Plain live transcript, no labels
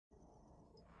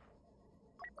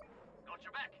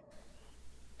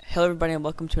Hello everybody and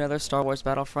welcome to another Star Wars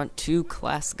Battlefront 2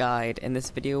 class guide. In this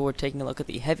video we're taking a look at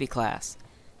the Heavy class.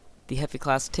 The Heavy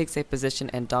class takes a position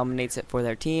and dominates it for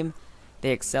their team.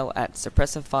 They excel at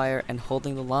suppressive fire and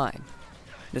holding the line.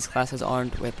 This class is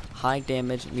armed with high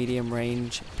damage, medium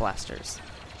range blasters.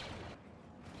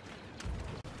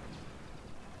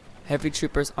 Heavy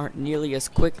troopers aren't nearly as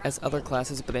quick as other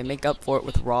classes, but they make up for it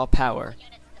with raw power.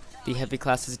 The Heavy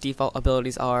class's default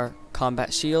abilities are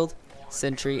Combat Shield,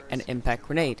 Sentry, and Impact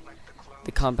Grenade.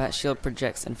 The Combat Shield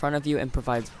projects in front of you and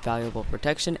provides valuable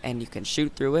protection, and you can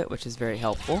shoot through it, which is very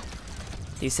helpful.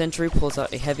 The Sentry pulls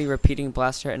out a heavy repeating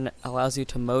blaster and allows you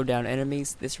to mow down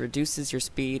enemies. This reduces your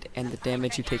speed and the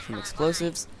damage you take from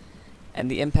explosives.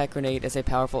 And the Impact Grenade is a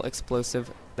powerful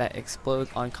explosive that explodes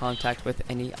on contact with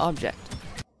any object.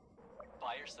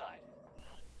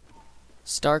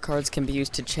 Star cards can be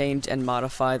used to change and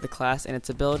modify the class and its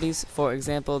abilities. For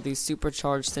example, the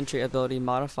Supercharged Sentry ability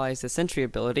modifies the Sentry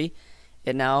ability.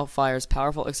 It now fires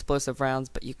powerful explosive rounds,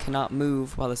 but you cannot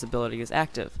move while this ability is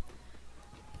active.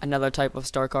 Another type of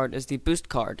star card is the Boost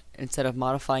card. Instead of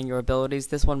modifying your abilities,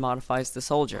 this one modifies the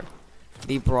Soldier.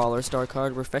 The Brawler star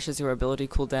card refreshes your ability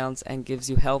cooldowns and gives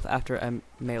you health after a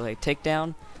melee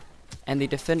takedown. And the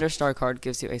Defender star card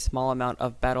gives you a small amount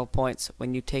of battle points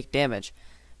when you take damage.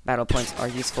 Battle points are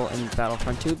useful in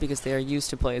Battlefront 2 because they are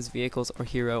used to play as vehicles or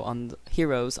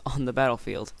heroes on the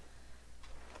battlefield.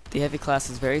 The Heavy class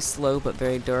is very slow but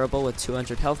very durable with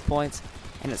 200 health points,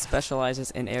 and it specializes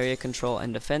in area control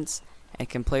and defense, and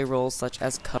can play roles such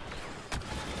as cover.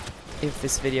 If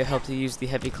this video helped you use the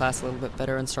Heavy class a little bit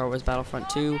better in Star Wars Battlefront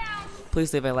 2,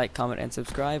 please leave a like, comment, and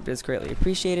subscribe. It is greatly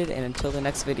appreciated, and until the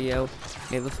next video,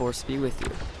 may the Force be with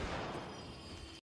you.